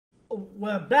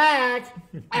We're back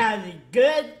and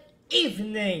good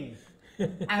evening.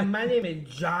 And my name is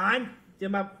John. To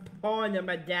my partner and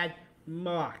my dad,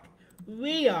 Mark.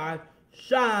 We are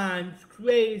Sean's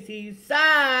Crazy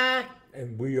Sock.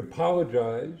 And we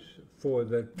apologize for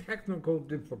the technical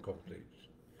difficulties.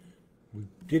 We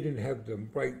didn't have the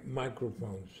right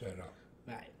microphone set up.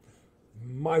 Right.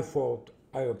 My fault.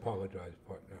 I apologize,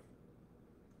 partner.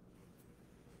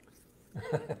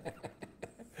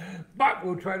 But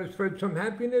we'll try to spread some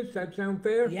happiness. That sound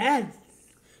fair? Yes.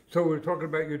 So we're talking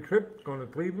about your trip, going to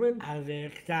Cleveland, I'm very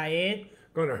excited.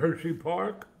 going to Hershey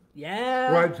Park,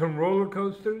 Yeah. ride some roller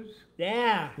coasters.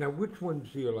 Yeah. Now, which ones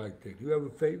do you like? Do you have a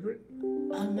favorite?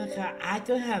 Oh my god, I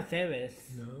don't have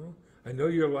favorites. No. I know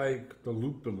you like the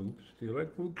loop-the-loops. Do you like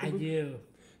I loop-the-loops? do.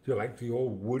 Do you like the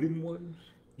old wooden ones?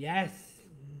 Yes.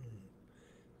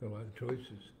 There are a lot of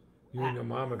choices. You and your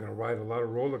mom are going to ride a lot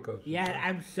of roller coasters. Yeah,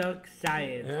 I'm so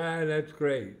excited. Yeah, that's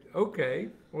great. Okay,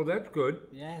 well, that's good.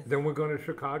 Yes. Then we're going to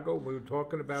Chicago. We were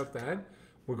talking about that.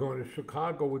 We're going to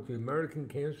Chicago with the American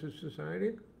Cancer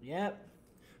Society Yep.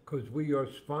 because we are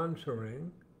sponsoring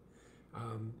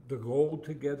the Gold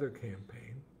Together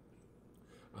campaign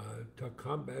to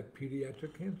combat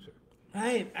pediatric cancer.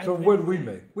 Right. So what do we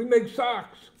make? We make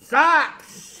socks.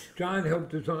 Socks. John helped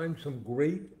design some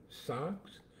great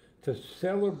socks to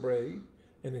celebrate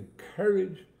and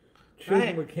encourage children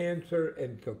Right. with cancer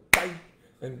and to fight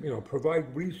and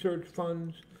provide research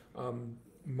funds.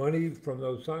 Money from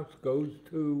those socks goes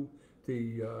to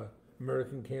the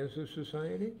American Cancer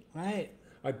Society. Right.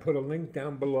 I put a link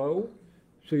down below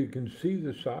so you can see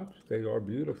the socks. They are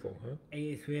beautiful, huh?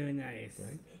 It's really nice.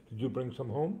 Right? Did you bring some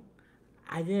home?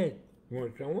 I did. You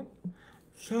want to show them?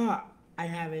 Sure, I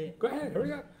have it. Go ahead,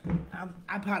 hurry up.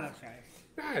 I apologize.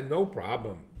 No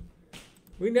problem.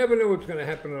 We never know what's going to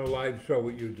happen on a live show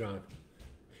with you, John.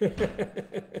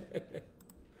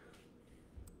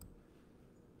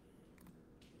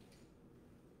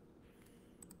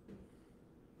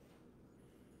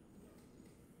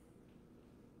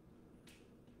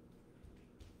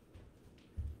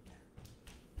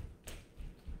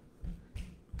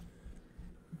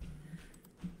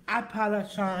 I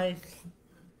apologize.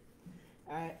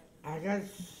 I got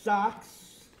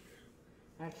socks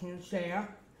I can share.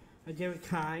 A different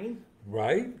kind.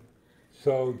 Right?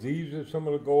 So these are some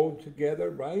of the gold together,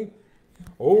 right?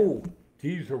 Oh,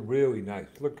 these are really nice.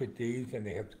 Look at these, and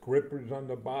they have grippers on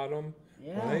the bottom,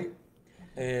 Yeah. right?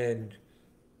 And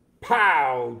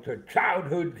pow to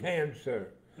childhood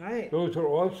cancer. Right. Those are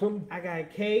awesome. I got a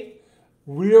cape.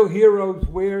 Real heroes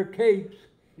wear capes.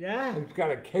 Yeah. It's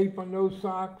got a cape on those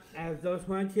socks. I have those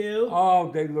one too.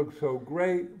 Oh, they look so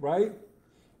great, right?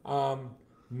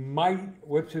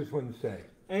 What's this one say?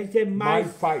 And it said My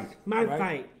fight. My right?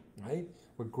 fight. Right?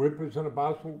 With grippers on the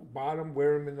bottom,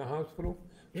 wear them in the hospital.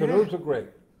 So Yeah. those are great,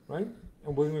 right?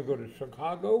 And we're going to go to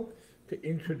Chicago to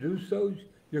introduce those.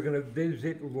 You're going to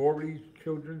visit Laurie's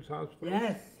Children's Hospital.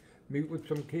 Yes. Meet with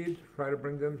some kids, try to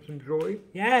bring them some joy.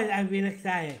 Yes, I'm really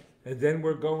excited. And then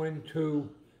we're going to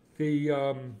the,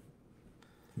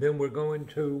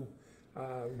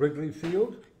 Wrigley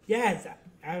Field. Yes,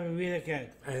 I'm really good.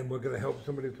 And we're going to help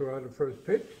somebody throw out a first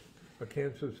pitch, a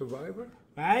cancer survivor.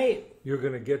 Right? You're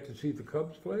going to get to see the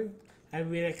Cubs play. I'm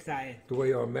really excited. The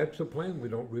way our Mets are playing, we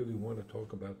don't really want to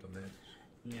talk about the Mets.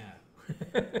 Yeah.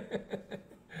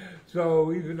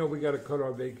 So even though we got to cut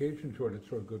our vacation short, it's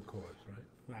for a good cause, right?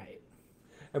 Right.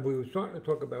 And we were starting to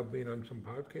talk about being on some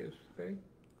podcasts today.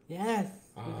 Yes,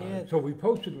 we did. So we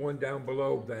posted one down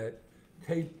below that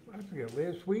tape, I forget,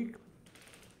 last week,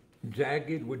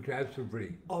 Jagged with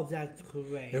Jasavri. Oh, that's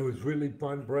great. It was really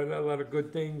fun, brought out a lot of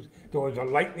good things. There was a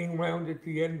lightning round at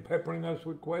the end, peppering us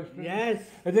with questions. Yes.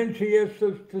 And then she asked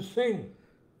us to sing.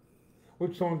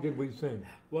 What song did we sing?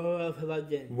 Werewolf of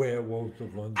London. Werewolves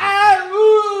of London.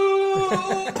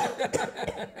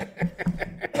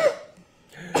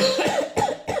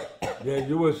 Yeah,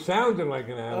 you were sounding like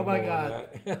an animal. Oh my on God.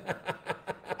 that.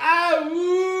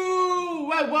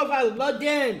 Werewolf of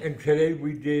London. And today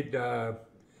we did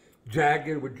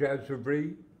Jagged with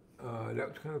Jasavri. That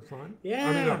was kind of fun. Yeah.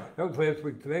 I mean, no, that was last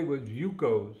week. Today was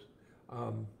Yuko's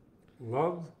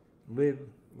Love, Live,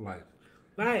 Life.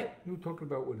 Right. You were talking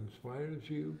about what inspires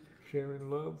you, sharing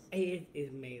love. It is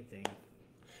amazing.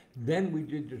 Then we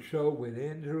did the show with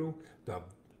Andrew, the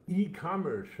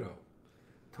e-commerce show,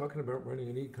 talking about running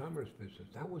an e-commerce business.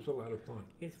 That was a lot of fun.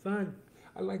 It's fun.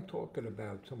 I like talking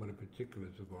about some of the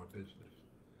particulars of our business.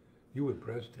 You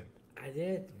impressed him, I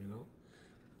did. you know.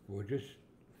 We're just,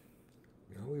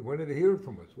 we wanted to hear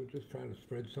from us. We're just trying to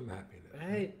spread some happiness.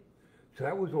 Right. So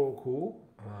that was all cool.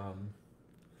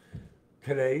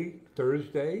 Today,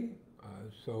 Thursday,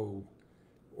 so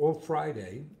all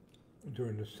Friday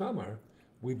during the summer,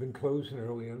 we've been closing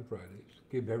early on Fridays.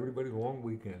 Give everybody long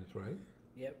weekends, right?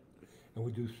 Yep. And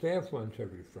we do staff lunch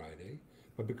every Friday,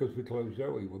 but because we closed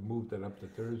early, we moved that up to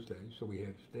Thursday, so we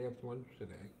had staff lunch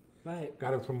today. Right.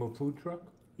 Got it from a food truck?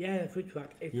 Yeah, the food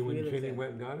truck. It's You and really Ginny good.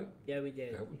 went and got it? Yeah, we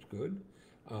did. That was good.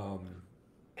 One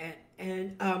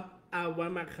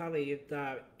of my colleagues,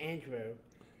 Andrew,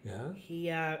 Yeah? he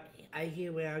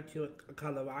went out to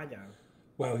Colorado,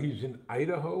 Well, he's in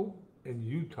Idaho and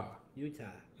Utah. Utah.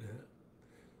 Yeah.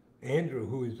 Andrew,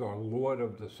 who is our Lord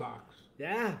of the Socks,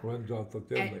 Yeah. runs our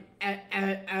fulfillment.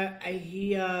 And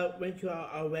he went to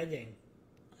a wedding,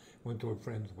 Went to a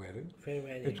friend's wedding. friend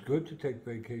wedding. It's good to take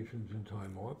vacations and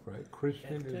time off, right?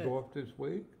 Kristen That's is good. off this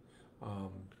week.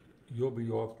 You'll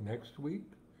be off next week,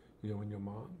 you and your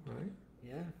mom, right?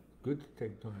 Yeah. Good to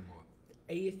take time off.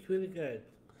 It's really good.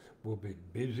 We'll be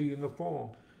busy in the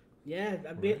fall. Yeah,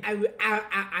 I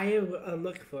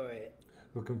look for it.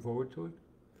 Looking forward to it.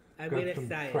 I'm Got really some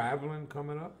excited. traveling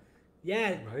coming up,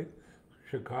 Yeah. right?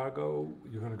 Chicago,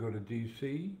 you're going to go to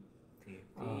D.C.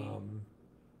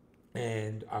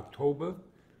 And October,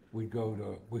 we go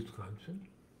to Wisconsin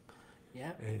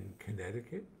Yeah. and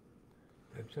Connecticut.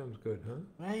 That sounds good, huh?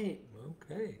 Right.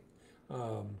 Okay.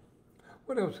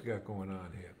 What else you got going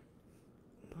on here?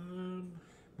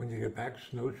 When you get back,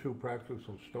 snowshoe practice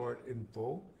will start in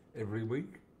full every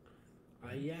week,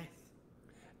 Yes.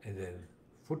 and then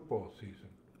football season.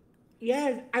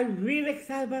 Yes, I'm really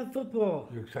excited about football.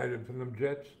 You excited for them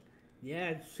Jets? Yeah,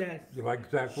 it's just You like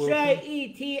Zach Wilson? Jets.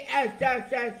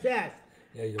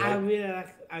 Yeah, you I like really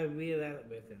like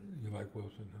Wilson. you like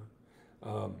Wilson,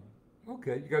 huh?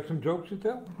 Okay, you got some jokes to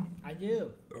tell? I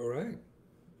do. All right.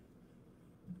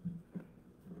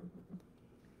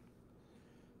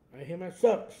 I hear my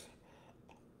socks.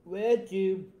 Where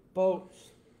do boats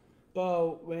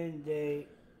go when they're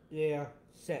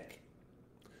sick?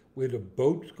 Where the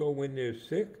boats go when they're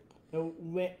sick? Go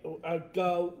when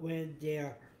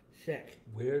they're sick.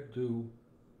 Where do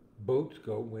boats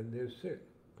go when they're sick?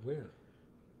 Where?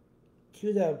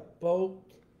 To the boat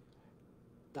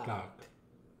dock. Dock.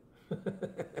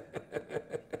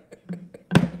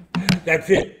 That's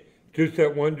it. Just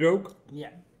that one joke? Yeah.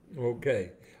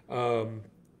 Okay. So,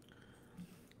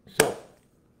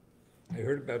 I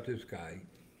heard about this guy.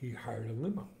 He hired a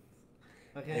limo.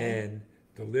 Okay. And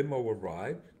the limo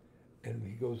arrived, and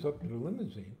he goes up to the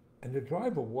limousine, and the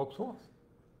driver walks off.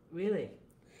 Really?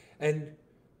 And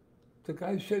the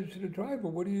guy says to the driver,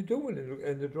 "What are you doing?"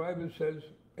 And the driver says,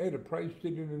 "Hey, the price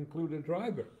didn't include a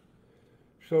driver."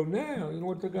 So now, you know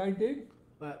what the guy did?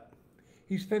 But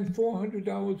He spent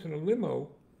 $400 in a limo,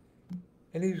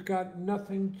 and he's got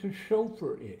nothing to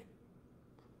chauffeur it.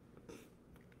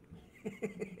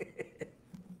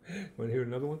 Want to hear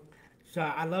another one? so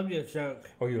I love your joke.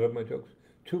 Oh, you love my jokes?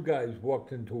 Two guys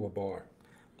walked into a bar.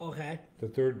 Okay. The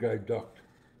third guy ducked.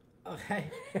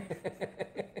 Okay.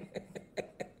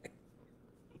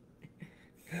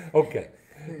 Okay.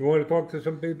 You want to talk to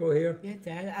some people here? Yeah,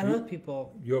 Dad. I love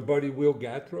people. Your buddy Will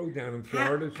Gathro down in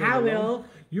Florida. saying Hi, hello? Will.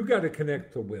 You got to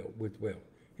connect to with Will.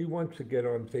 He wants to get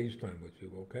on FaceTime with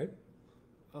you, okay?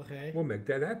 Okay. We'll make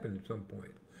that happen at some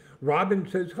point. Robin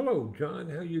says, "Hello, John.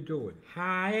 How you doing?"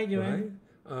 Hi, how you doing?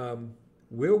 Right?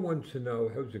 Will wants to know,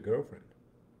 how's your girlfriend?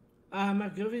 My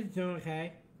girlfriend's doing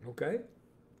okay. Okay?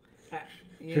 Yeah.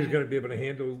 She's going to be able to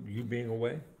handle you being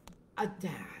away?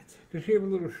 Dad. Does she have a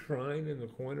little shrine in the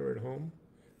corner at home?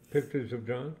 Pictures of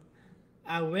John?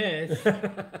 I wish.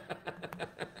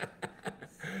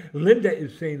 Linda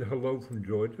is saying hello from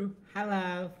Georgia.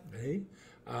 Hello. Hey.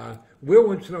 Will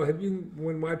wants to know, have you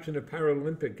been watching the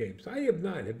Paralympic Games? I have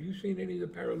not. Have you seen any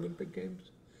of the Paralympic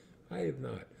Games? I have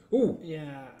not. Ooh,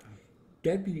 Yeah.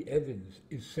 Debbie Evans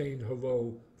is saying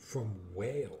hello from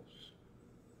Wales.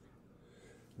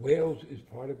 Wales is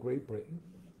part of Great Britain.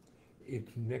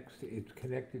 It's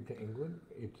connected to England.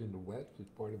 It's in the west.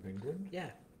 It's part of England. Yeah.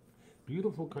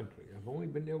 Beautiful country. I've only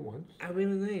been there once. I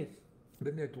really nice.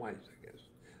 Been there twice, I guess.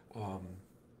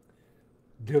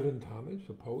 Dylan Thomas,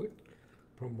 a poet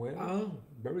from Wales. Oh.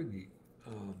 Very neat.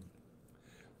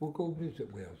 We'll go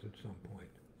visit Wales at some point.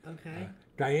 Okay.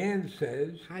 Diane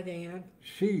says Hi, Dan.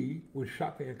 she was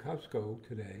shopping at Costco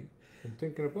today and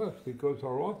thinking of us because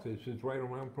our office is right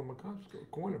around from a Costco,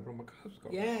 corner from a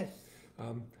Costco. Yes.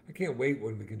 I can't wait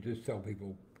when we can just tell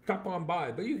people, stop on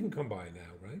by, but you can come by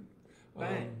now, right?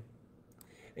 Right.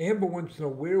 Amber wants to know,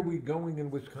 where are we going in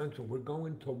Wisconsin? We're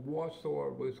going to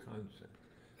Warsaw, Wisconsin.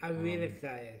 I'm really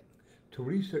excited.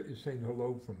 Teresa is saying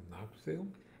hello from Knoxville.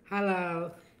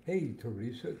 Hello. Hey,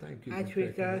 Teresa, thank you Hi, for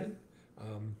checking Teresa. in.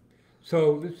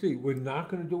 So let's see, we're not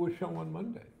going to do a show on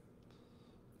Monday.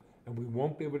 And we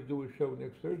won't be able to do a show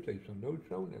next Thursday, so no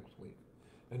show next week.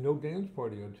 And no dance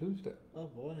party on Tuesday. Oh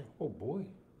boy. Oh boy,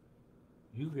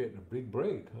 you getting a big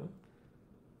break, huh?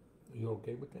 You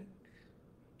okay with that?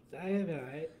 I am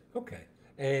alright. Okay.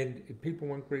 And if people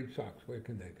want great socks, where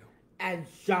can they go? At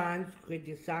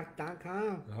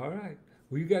johnsquiddysock.com. All right.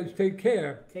 Well, you guys take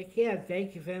care. Take care.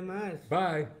 Thank you very much.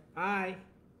 Bye. Bye.